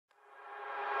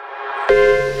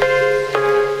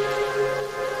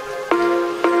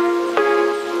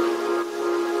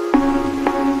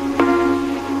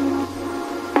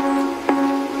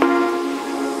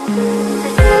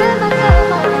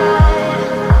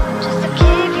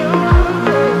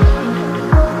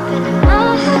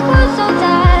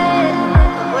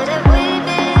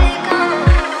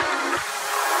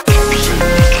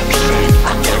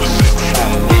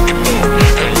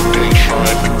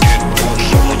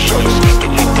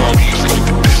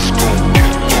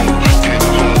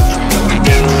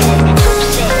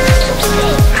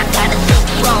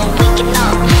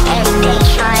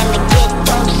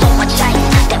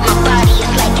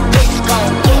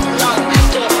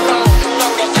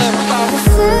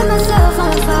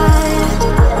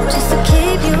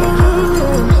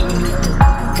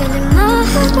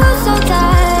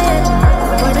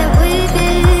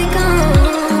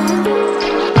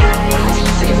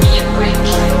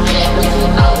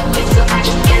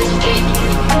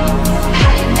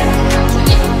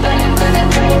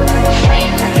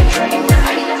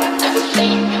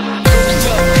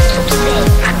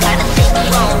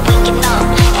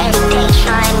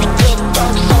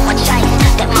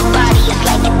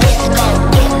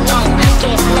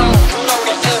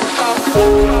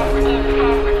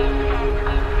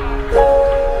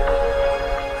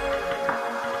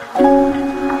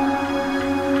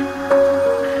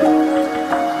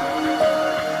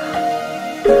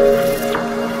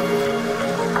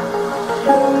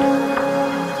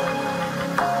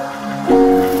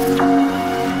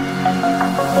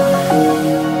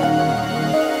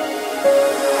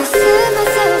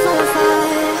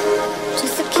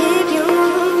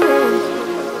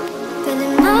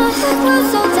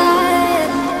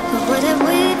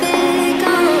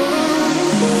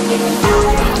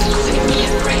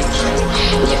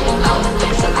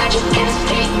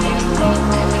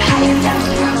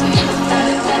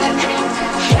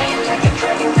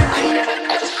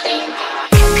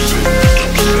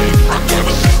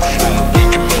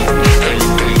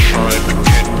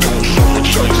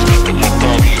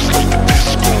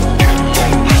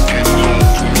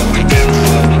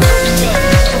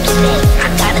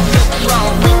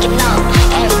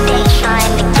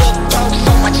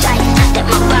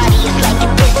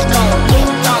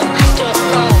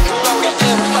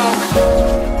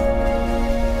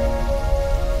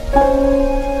I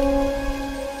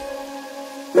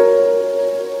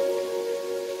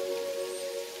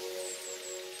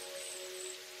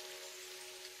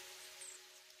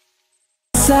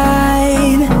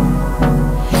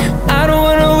don't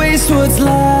wanna waste what's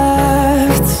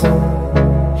left.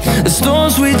 The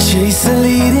storms we chase are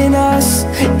leading us,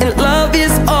 and love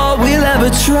is all we'll ever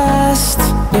trust.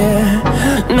 Yeah,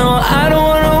 no, I don't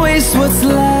wanna waste what's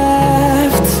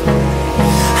left.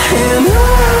 And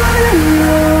on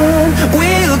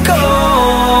we'll go,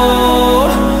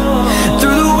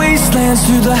 through the wastelands,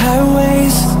 through the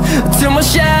highways, till my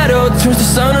shadow